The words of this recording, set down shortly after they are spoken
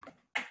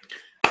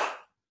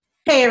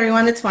Hey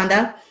everyone, it's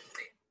Wanda.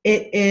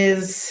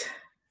 Is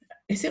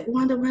it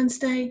Wanda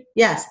Wednesday?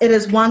 Yes, it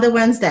is Wanda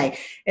Wednesday.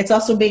 It's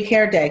also Big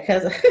Hair Day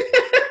because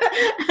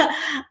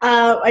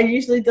I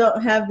usually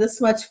don't have this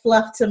much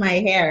fluff to my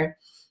hair.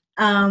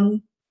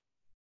 Um,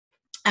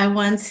 I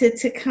wanted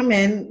to come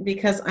in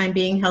because I'm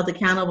being held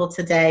accountable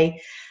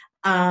today.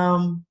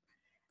 Um,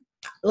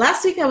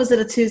 Last week I was at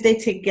a Tuesday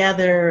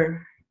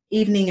Together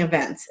evening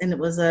event, and it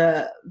was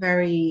a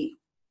very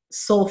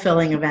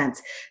soul-filling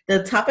event.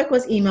 The topic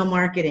was email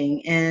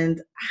marketing,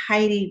 and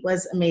Heidi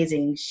was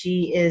amazing.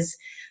 She is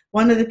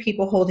one of the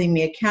people holding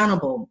me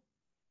accountable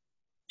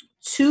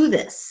to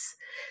this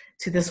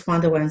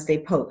Wanda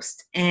Wednesday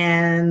post,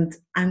 and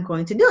I'm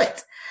going to do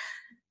it.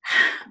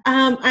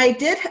 I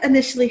did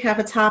initially have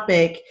a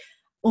topic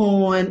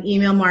on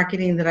email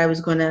marketing that I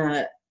was going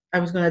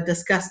to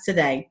discuss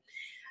today.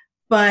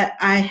 But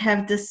I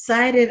have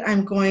decided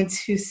I'm going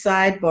to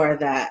sidebar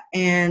that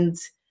and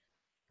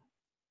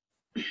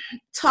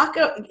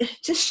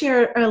just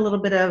share a little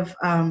bit of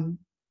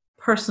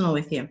personal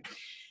with you.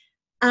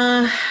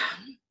 I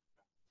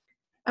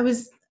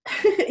was,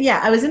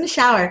 I was in the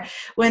shower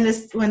when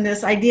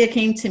this idea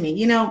came to me.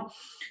 You know,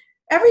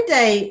 every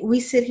day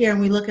we sit here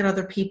and we look at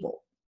other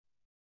people,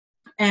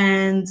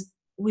 and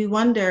we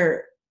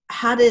wonder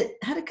how to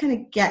kind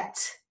of get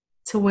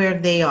to where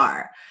they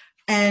are.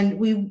 And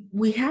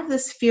we have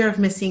this fear of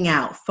missing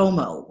out,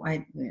 FOMO.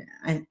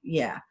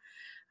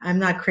 I'm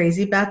not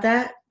crazy about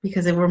that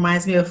because it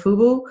reminds me of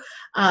FUBU,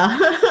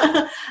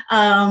 or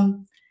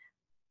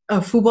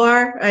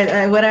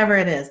FUBAR, whatever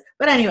it is.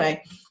 But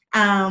anyway,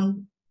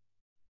 and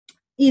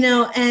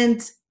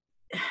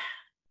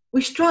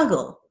we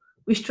struggle,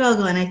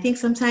 and I think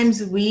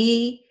sometimes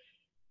we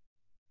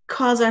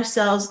cause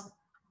ourselves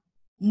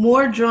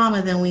more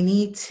drama than we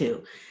need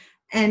to.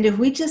 And if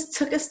we just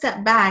took a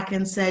step back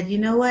and said, you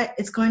know what,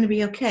 it's going to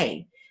be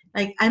okay.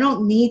 Like, I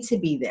don't need to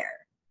be there.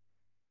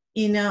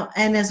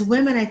 And as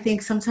women, I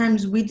think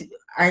sometimes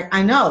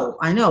I know,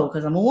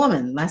 because I'm a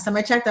woman. Last time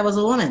I checked, I was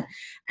a woman.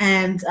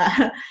 And,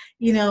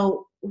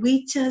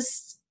 we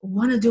just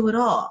want to do it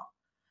all.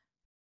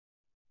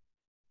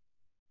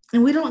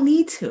 And we don't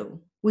need to.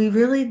 We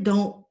really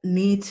don't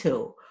need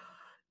to.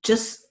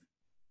 Just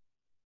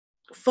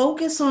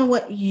focus on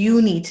what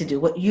you need to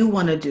do, what you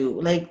want to do.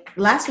 Like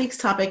last week's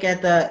topic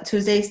at the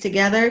Tuesdays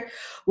Together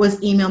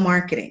was email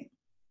marketing.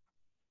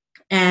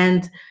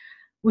 And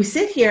we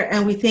sit here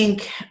and we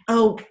think,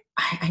 oh,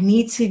 I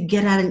need to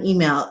get out an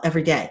email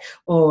every day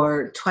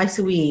or twice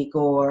a week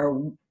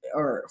or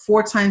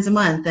 4 times a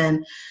month.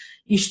 And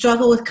you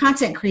struggle with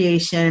content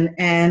creation,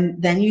 and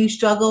then you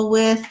struggle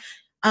with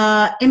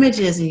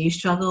images, and you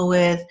struggle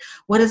with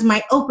what is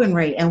my open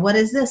rate and what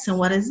is this and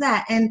what is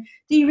that. And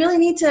do you really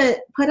need to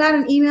put out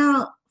an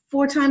email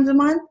 4 times a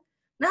month?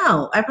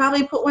 No, I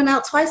probably put one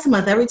out twice a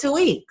month, every 2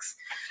 weeks.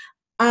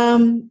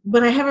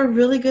 But I have a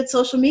really good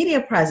social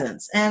media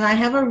presence, and I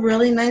have a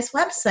really nice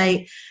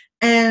website,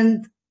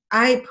 and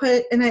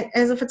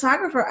as a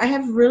photographer, I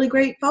have really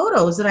great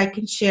photos that I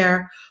can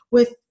share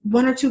with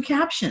 1 or 2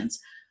 captions.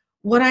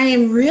 What I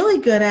am really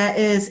good at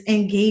is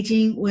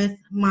engaging with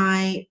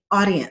my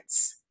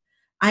audience.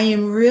 I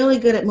am really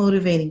good at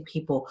motivating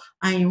people.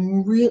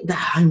 I'm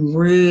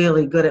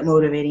really good at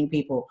motivating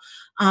people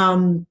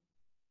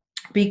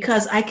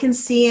because I can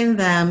see in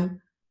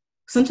them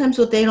sometimes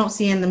what they don't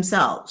see in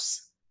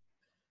themselves.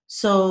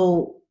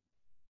 So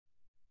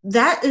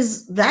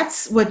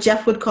that's what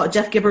Jeff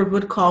Gibbard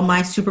would call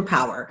my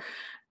superpower.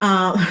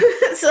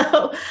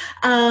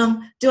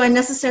 Do I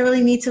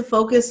necessarily need to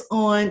focus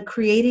on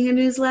creating a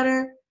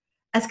newsletter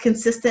as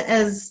consistent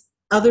as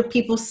other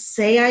people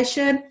say I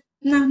should?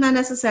 No, not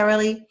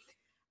necessarily.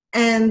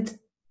 And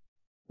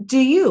do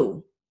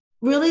you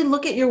really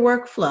look at your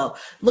workflow?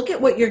 Look at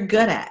what you're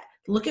good at.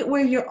 Look at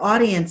where your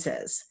audience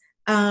is.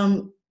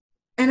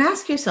 And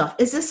ask yourself,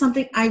 is this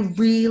something I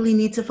really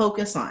need to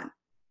focus on?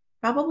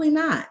 Probably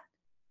not.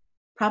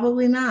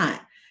 Probably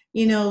not.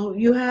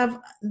 You have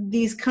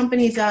these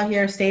companies out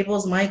here,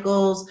 Staples,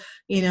 Michaels,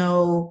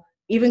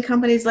 even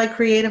companies like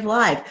Creative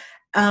Live.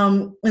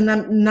 And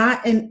I'm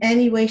not in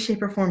any way,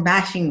 shape, or form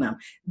bashing them.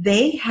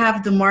 They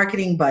have the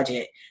marketing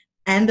budget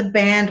and the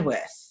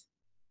bandwidth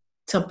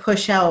to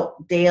push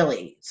out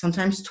daily,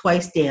 sometimes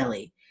twice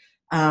daily,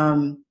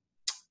 emails.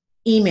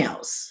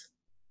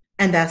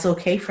 And that's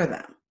okay for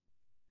them.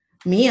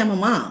 Me, I'm a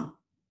mom.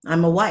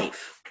 I'm a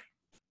wife.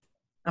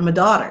 I'm a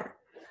daughter.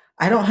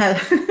 I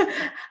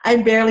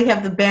barely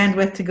have the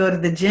bandwidth to go to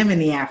the gym in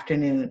the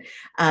afternoon,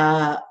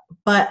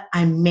 but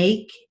I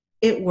make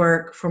it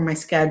work for my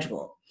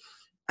schedule.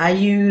 I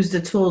use the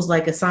tools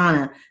like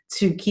Asana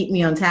to keep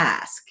me on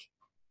task,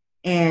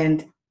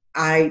 and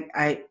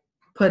I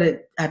put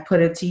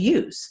it to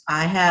use.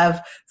 I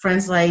have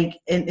friends like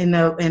in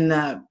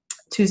the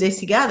Tuesdays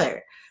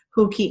Together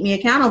who keep me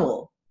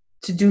accountable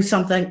to do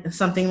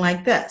something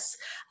like this.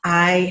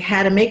 I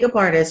had a makeup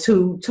artist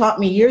who taught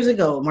me years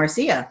ago,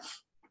 Marcia,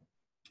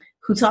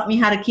 who taught me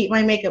how to keep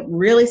my makeup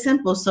really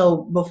simple.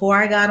 So before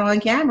I got on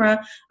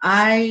camera,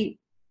 I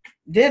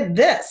did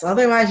this.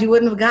 Otherwise, you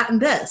wouldn't have gotten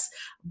this.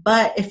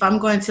 But if I'm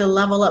going to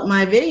level up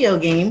my video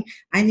game,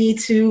 I need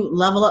to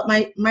level up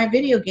my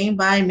video game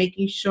by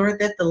making sure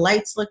that the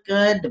lights look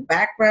good, the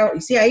background.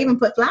 You see, I even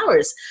put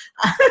flowers,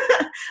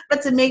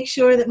 but to make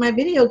sure that my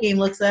video game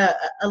looks a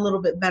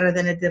little bit better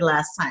than it did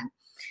last time.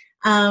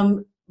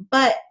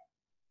 But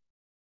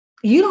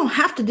you don't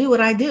have to do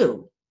what I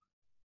do.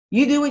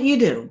 You do what you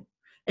do.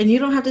 And you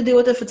don't have to do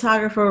what the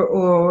photographer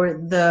or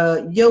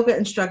the yoga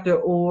instructor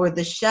or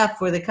the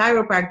chef or the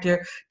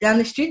chiropractor down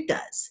the street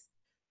does.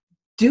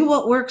 Do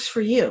what works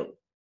for you.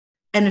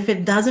 And if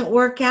it doesn't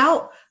work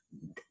out,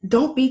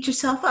 don't beat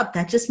yourself up.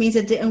 That just means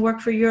it didn't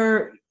work for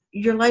your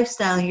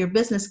lifestyle and your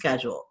business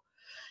schedule.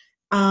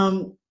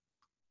 And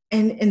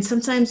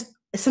sometimes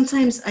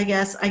I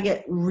guess I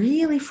get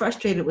really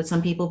frustrated with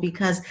some people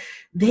because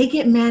they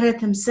get mad at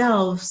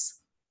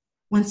themselves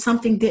when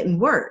something didn't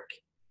work.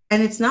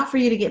 And it's not for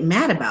you to get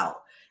mad about.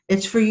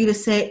 It's for you to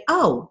say,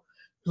 oh,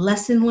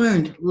 lesson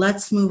learned.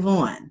 Let's move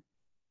on.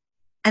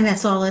 And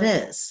that's all it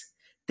is.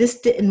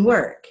 This didn't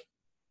work.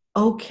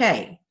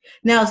 Okay.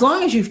 Now, as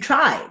long as you've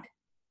tried,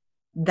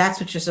 that's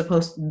what you're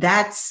supposed to,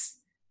 that's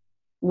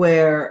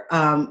where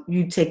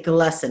you take the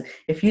lesson.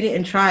 If you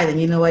didn't try, then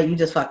you know what? You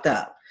just fucked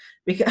up.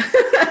 Because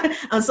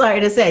I'm sorry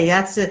to say,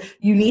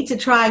 you need to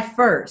try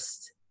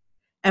first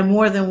and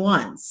more than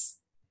once.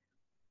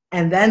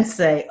 And then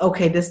say,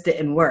 okay, this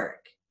didn't work.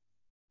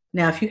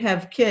 Now, if you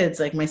have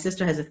kids, like my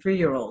sister has a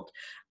 3-year-old,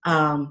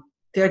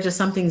 there are just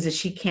some things that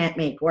she can't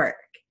make work.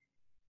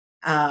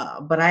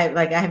 But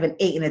I have an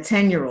 8 and a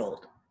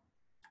 10-year-old.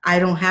 I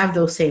don't have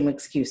those same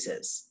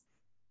excuses.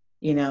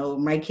 You know,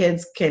 my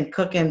kids can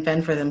cook and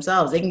fend for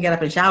themselves. They can get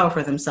up and shower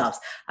for themselves.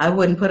 I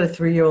wouldn't put a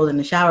 3-year-old in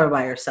the shower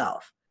by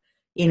herself.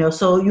 You know,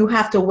 so you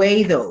have to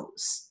weigh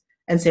those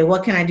and say,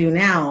 what can I do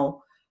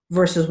now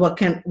versus what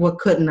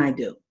couldn't I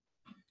do?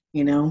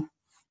 You know,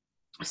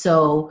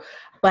 so.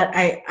 But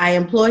I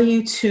implore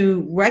you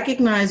to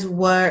recognize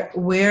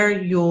where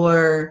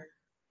your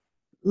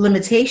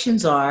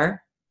limitations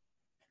are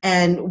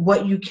and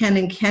what you can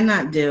and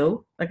cannot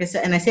do. Like I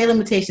said, and I say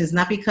limitations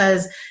not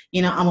because,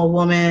 you know, I'm a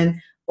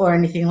woman or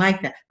anything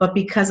like that, but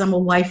because I'm a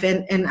wife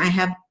and I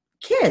have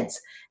kids.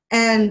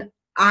 And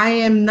I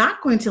am not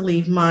going to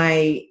leave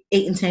my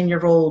 8 and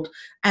 10-year-old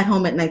at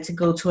home at night to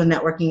go to a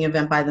networking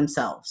event by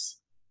themselves.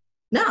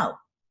 No.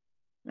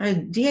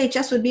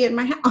 DHS would be at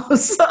my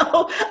house.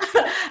 So,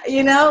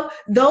 you know,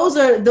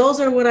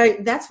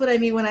 that's what I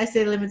mean when I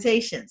say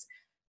limitations.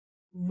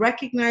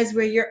 Recognize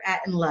where you're at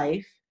in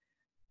life,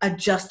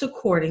 adjust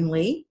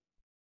accordingly,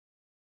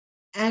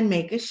 and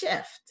make a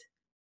shift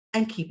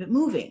and keep it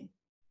moving.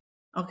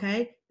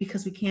 Okay?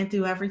 Because we can't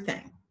do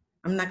everything.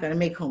 I'm not going to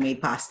make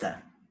homemade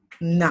pasta.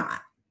 Not.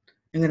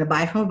 I'm going to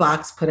buy from a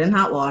box, put in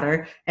hot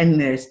water,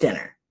 and there's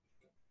dinner.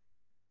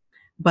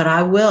 But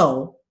I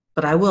will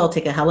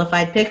take a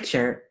hellified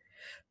picture,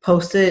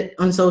 post it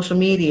on social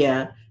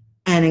media,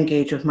 and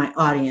engage with my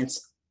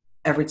audience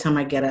every time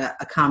I get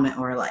a comment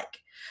or a like.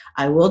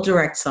 I will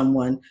direct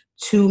someone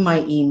to my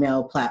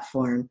email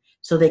platform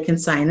so they can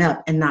sign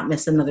up and not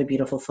miss another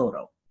beautiful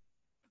photo.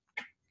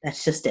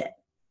 That's just it.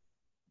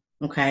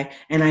 Okay?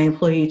 And I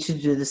implore you to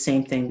do the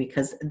same thing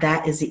because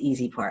that is the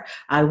easy part.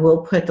 I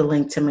will put the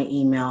link to my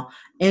email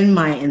in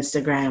my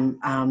Instagram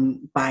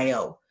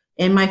bio,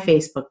 in my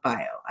Facebook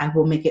bio. I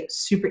will make it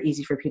super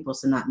easy for people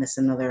to not miss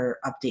another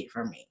update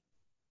from me.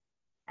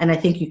 And I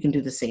think you can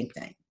do the same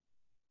thing.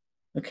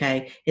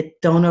 Okay?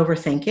 Don't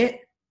overthink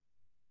it.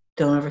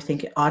 Don't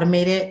overthink it.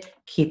 Automate it.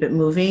 Keep it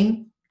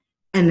moving.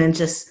 And then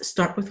just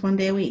start with 1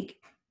 day a week.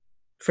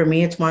 For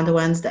me, it's Wanda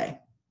Wednesday.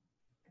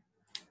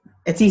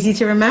 It's easy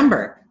to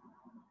remember.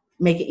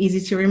 Make it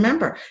easy to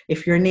remember.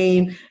 If your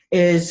name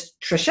is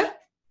Trisha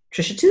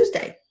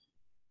Tuesday.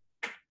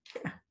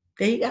 Yeah,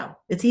 there you go.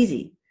 It's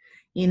easy.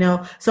 You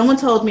know, someone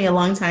told me a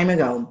long time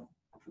ago,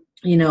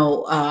 you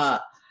know,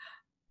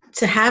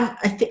 to have,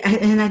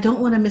 and I don't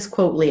want to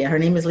misquote Leah. Her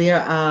name is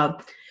Leah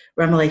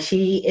Remele.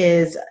 She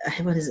is,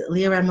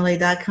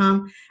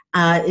 LeahRemele.com.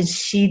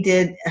 She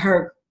did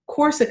her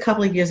course a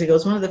couple of years ago. It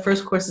was one of the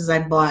first courses I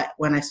bought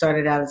when I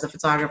started out as a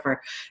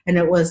photographer, and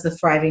it was the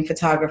Thriving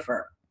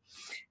Photographer.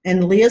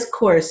 And Leah's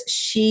course,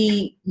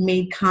 she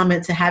made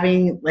comment to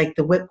having like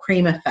the whipped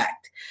cream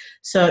effect.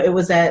 So it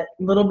was that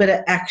little bit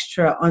of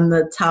extra on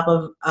the top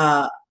of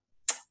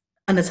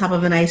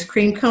an ice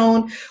cream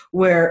cone,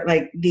 where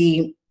like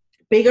the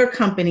bigger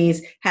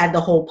companies had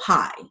the whole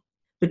pie,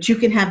 but you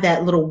can have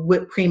that little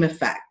whipped cream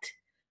effect.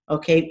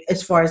 Okay,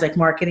 as far as like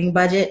marketing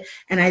budget,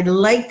 and I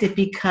liked it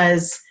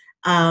because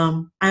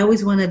I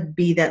always want to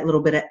be that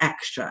little bit of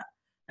extra.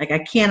 Like I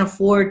can't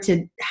afford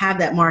to have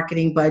that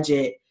marketing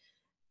budget.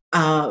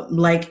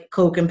 Like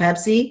Coke and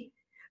Pepsi,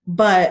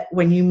 but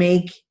when you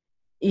make,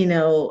 you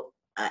know,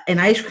 an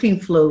ice cream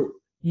float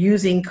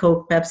using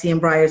Coke, Pepsi,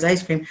 and Breyers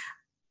ice cream,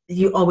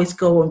 you always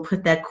go and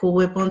put that Cool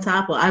Whip on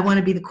top. Well, I want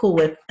to be the Cool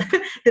Whip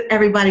that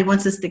everybody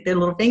wants to stick their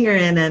little finger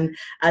in, and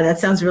that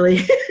sounds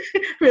really,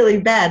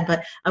 really bad,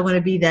 but I want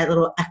to be that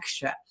little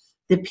extra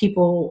that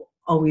people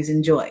always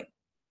enjoy.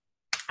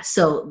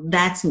 So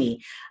that's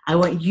me. I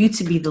want you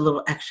to be the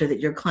little extra that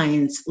your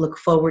clients look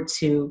forward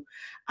to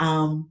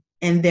And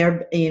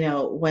they're,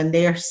 when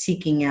they're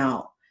seeking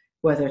out,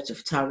 whether it's a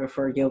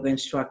photographer, yoga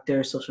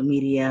instructor, social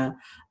media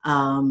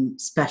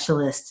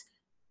specialist,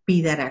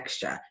 be that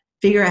extra.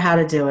 Figure out how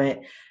to do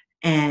it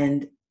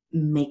and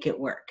make it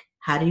work.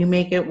 How do you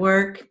make it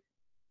work?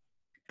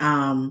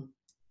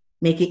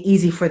 Make it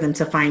easy for them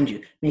to find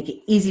you. Make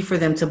it easy for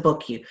them to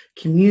book you.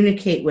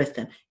 Communicate with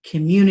them.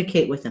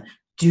 Communicate with them.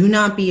 Do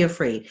not be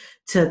afraid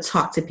to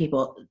talk to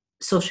people.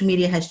 Social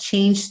media has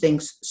changed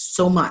things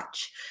so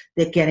much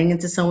that getting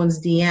into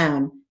someone's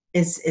DM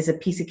is a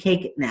piece of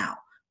cake now.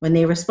 When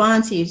they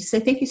respond to you, just say,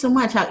 thank you so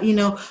much. How,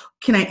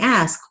 can I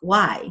ask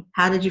why?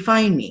 How did you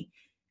find me?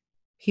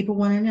 People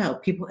want to know.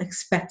 People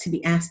expect to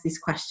be asked these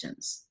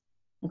questions.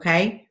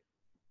 Okay?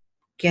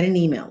 Get an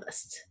email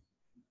list.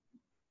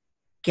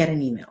 Get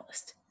an email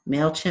list.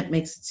 MailChimp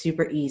makes it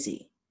super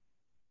easy.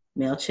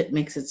 MailChimp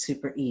makes it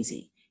super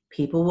easy.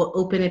 People will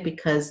open it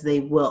because they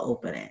will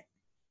open it.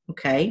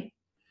 Okay?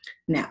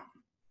 Now,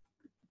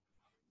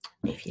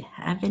 if you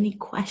have any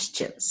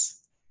questions,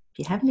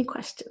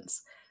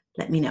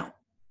 let me know,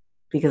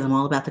 because I'm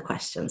all about the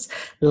questions.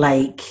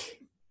 Like,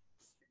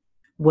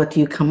 what do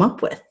you come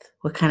up with?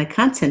 What kind of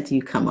content do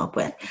you come up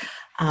with?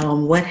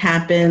 What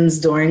happens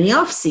during the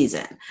off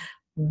season?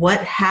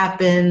 What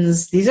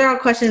happens? These are all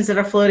questions that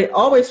are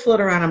always float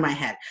around in my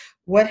head.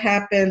 What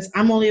happens?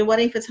 I'm only a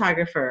wedding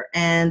photographer,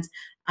 and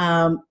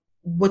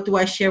what do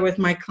I share with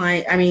my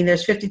client? I mean,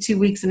 there's 52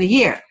 weeks in a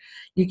year.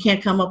 You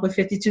can't come up with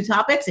 52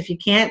 topics. If you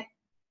can't,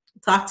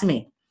 talk to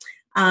me.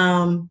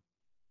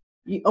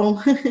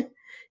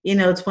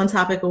 It's one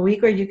topic a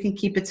week, or you can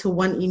keep it to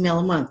one email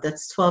a month.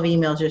 That's 12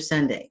 emails you're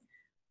sending.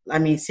 I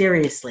mean,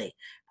 seriously.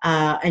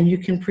 And you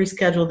can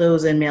pre-schedule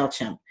those in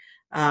MailChimp.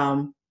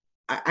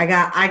 I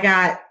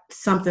got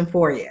something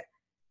for you.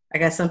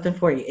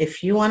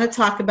 If you want to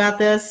talk about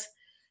this,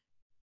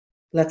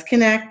 let's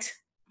connect.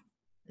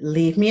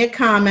 Leave me a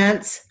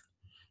comment,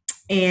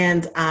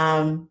 and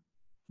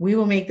we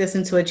will make this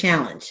into a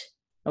challenge.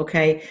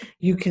 Okay,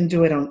 you can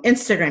do it on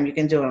Instagram, you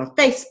can do it on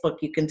Facebook,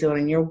 you can do it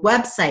on your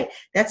website.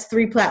 That's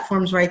 3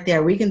 platforms right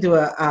there. We can do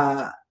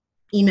a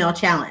email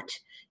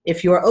challenge.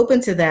 If you're open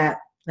to that,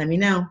 let me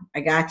know. I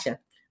got you.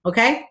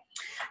 Okay,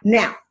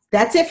 now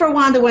that's it for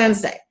Wanda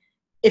Wednesday.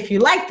 If you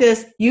like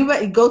this,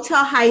 you go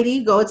tell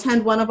Heidi, go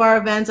attend one of our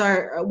events,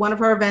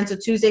 a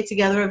Tuesday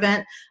Together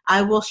event.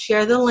 I will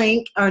share the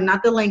link, or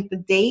not the link, the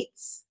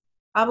dates.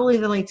 Probably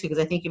the link too,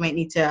 because I think you might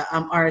need to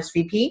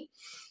RSVP.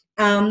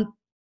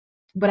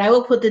 But I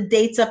will put the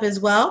dates up as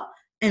well,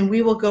 and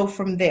we will go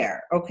from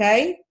there,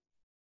 okay?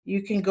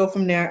 You can go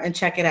from there and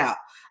check it out.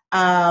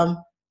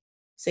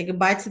 Say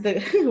goodbye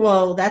to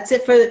well, that's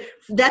it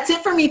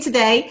for me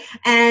today,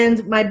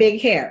 and my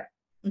big hair,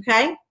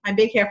 okay? My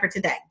big hair for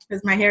today,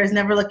 because my hair is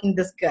never looking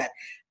this good.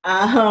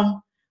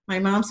 My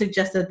mom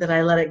suggested that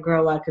I let it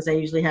grow out because I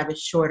usually have it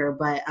shorter,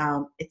 but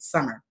it's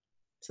summer.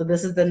 So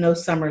this is the no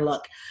summer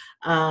look.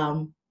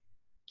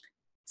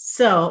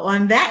 So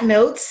on that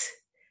note,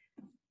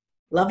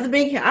 love the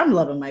big hair. I'm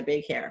loving my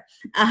big hair.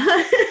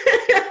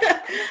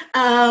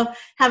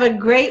 Have a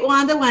great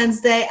Wanda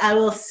Wednesday. I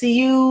will see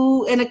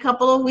you in a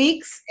couple of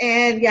weeks.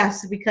 And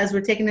yes, because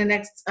we're taking the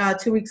next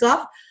 2 weeks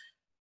off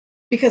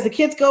because the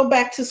kids go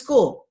back to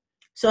school.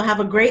 So have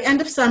a great end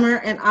of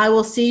summer, and I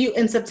will see you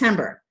in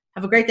September.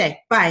 Have a great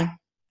day. Bye.